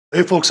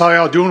Hey folks, how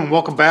y'all doing?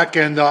 Welcome back.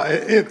 And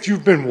if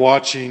you've been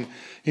watching,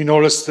 you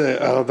noticed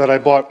that I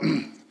bought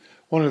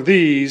one of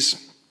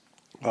these.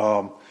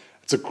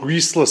 It's a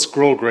greaseless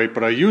grill grate,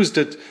 but I used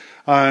it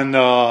on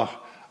a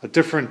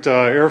different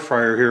air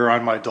fryer here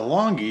on my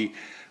DeLonghi.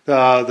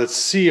 Let's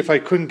see if I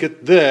couldn't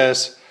get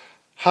this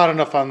hot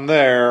enough on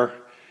there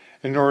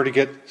in order to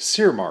get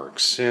sear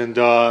marks. And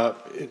I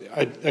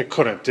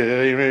couldn't.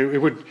 It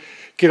would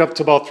get up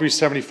to about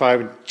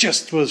 375 and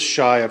just was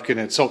shy of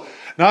getting it. So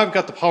now I've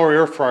got the power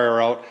air fryer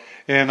out,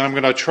 and I'm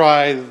going to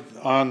try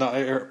on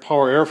the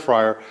power air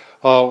fryer.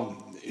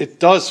 It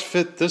does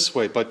fit this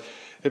way, but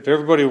if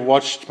everybody who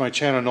watched my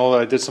channel know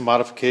that I did some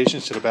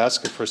modifications to the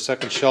basket for a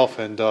second shelf,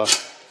 and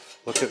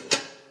look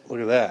at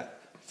that,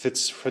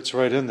 fits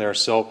right in there.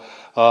 So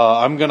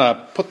I'm going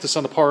to put this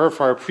on the power air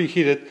fryer,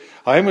 preheat it.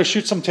 I'm going to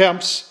shoot some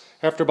temps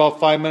after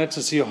about 5 minutes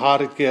and see how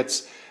hot it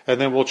gets, and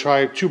then we'll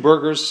try 2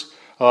 burgers.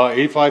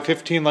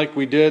 85-15 like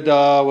we did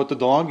with the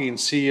DeLonghi, and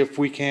see if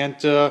we can't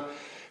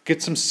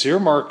get some sear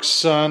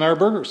marks on our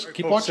burgers.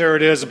 Keep watching. There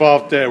it is.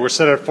 About we're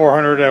set at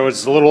 400. That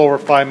was a little over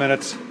 5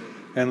 minutes,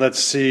 and let's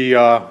see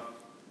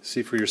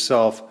for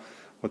yourself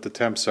what the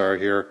temps are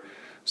here.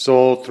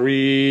 So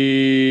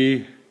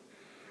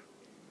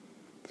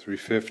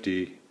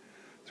 350,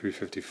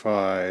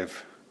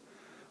 355.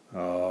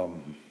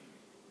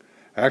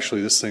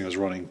 Actually, this thing is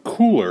running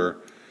cooler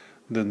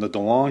than the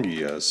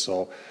DeLonghi is.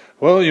 So,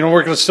 well, you know,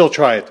 we're going to still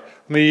try it.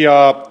 Let me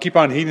keep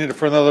on heating it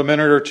for another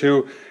minute or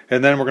two,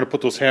 and then we're going to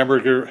put those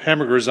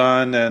hamburgers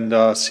on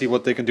and see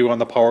what they can do on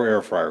the power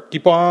air fryer.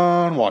 Keep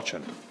on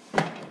watching.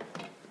 All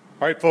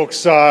right,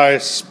 folks, I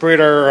sprayed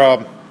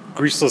our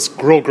greaseless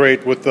grill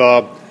grate with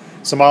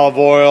some olive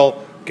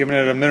oil, giving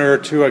it a minute or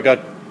two. I got,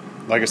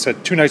 like I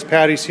said, 2 nice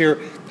patties here,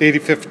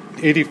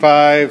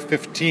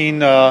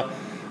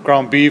 85-15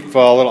 ground beef, a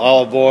little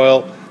olive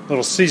oil, a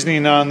little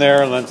seasoning on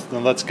there, and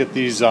let's get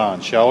these on,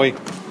 shall we?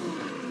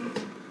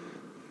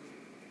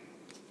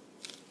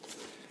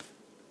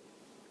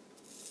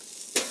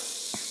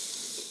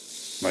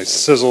 Nice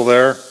sizzle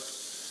there.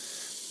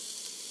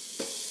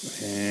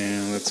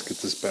 And let's get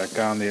this back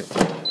on the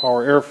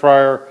power air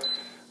fryer.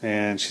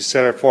 And she's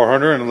set at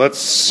 400, and let's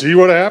see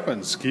what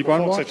happens. Keep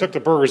on watching. I took the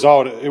burgers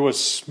out. It was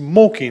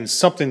smoking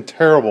something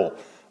terrible.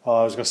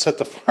 I was going to set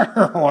the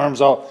fire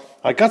alarms out.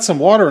 I got some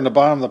water in the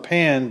bottom of the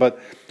pan, but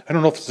I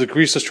don't know if it's the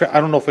greaseless tray. I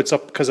don't know if it's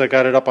up because I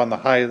got it up on the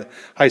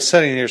high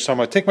setting here. So I'm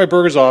going to take my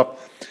burgers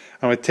off.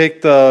 I'm going to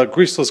take the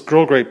greaseless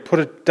grill grate, put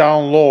it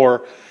down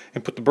lower,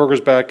 and put the burgers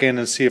back in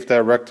and see if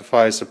that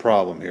rectifies the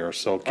problem here.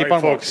 So keep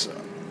on, folks.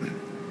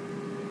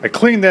 I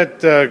cleaned that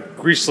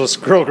greaseless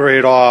grill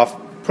grate off,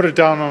 put it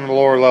down on the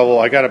lower level.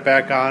 I got it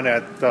back on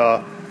at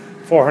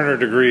 400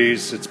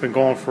 degrees. It's been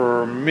going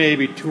for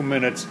maybe 2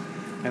 minutes,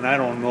 and I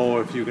don't know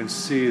if you can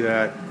see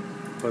that,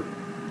 but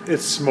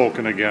it's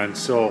smoking again.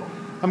 So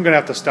I'm going to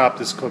have to stop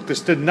this cook.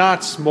 This did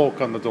not smoke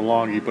on the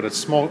DeLonghi, but it's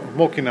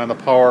smoking on the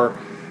Power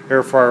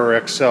Air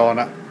Fryer XL, and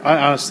I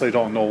honestly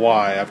don't know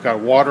why. I've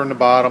got water in the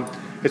bottom.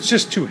 It's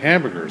just 2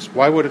 hamburgers.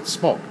 Why would it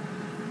smoke?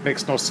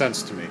 Makes no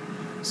sense to me.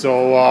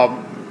 So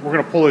we're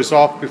going to pull these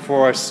off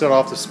before I set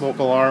off the smoke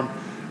alarm.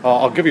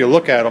 I'll give you a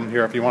look at them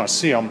here if you want to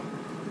see them.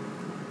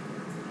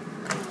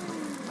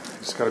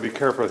 Just got to be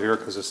careful here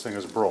because this thing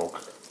is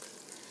broke.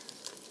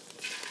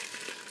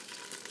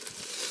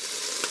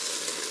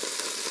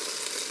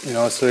 You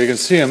know, so you can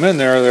see them in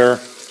there. They're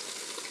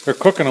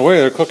cooking away.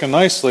 They're cooking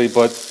nicely,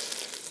 but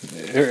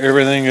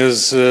everything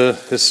is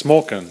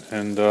smoking.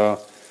 And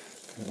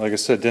like I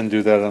said, didn't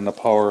do that on the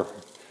power.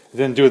 It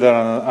didn't do that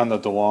on the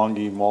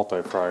DeLonghi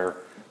multi-fryer,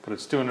 but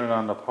it's doing it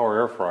on the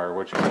power air fryer,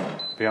 which, to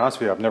be honest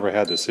with you, I've never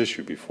had this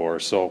issue before.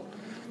 So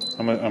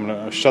I'm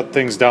gonna shut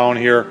things down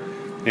here,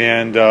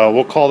 and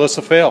we'll call this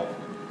a fail.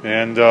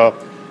 And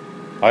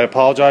I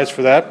apologize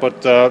for that,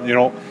 but you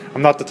know,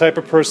 I'm not the type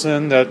of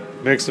person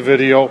that makes a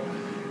video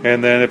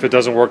and then if it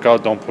doesn't work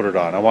out, don't put it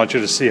on. I want you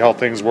to see how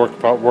things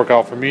work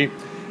out for me.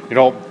 You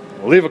know,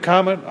 leave a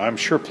comment. I'm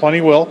sure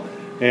plenty will.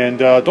 And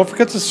don't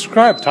forget to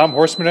subscribe, Tom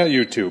Horseman at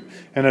YouTube.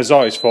 And as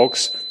always,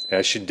 folks,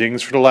 as she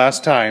dings for the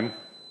last time,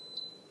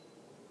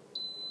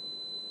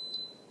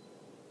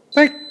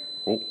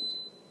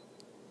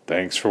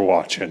 thanks for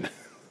watching.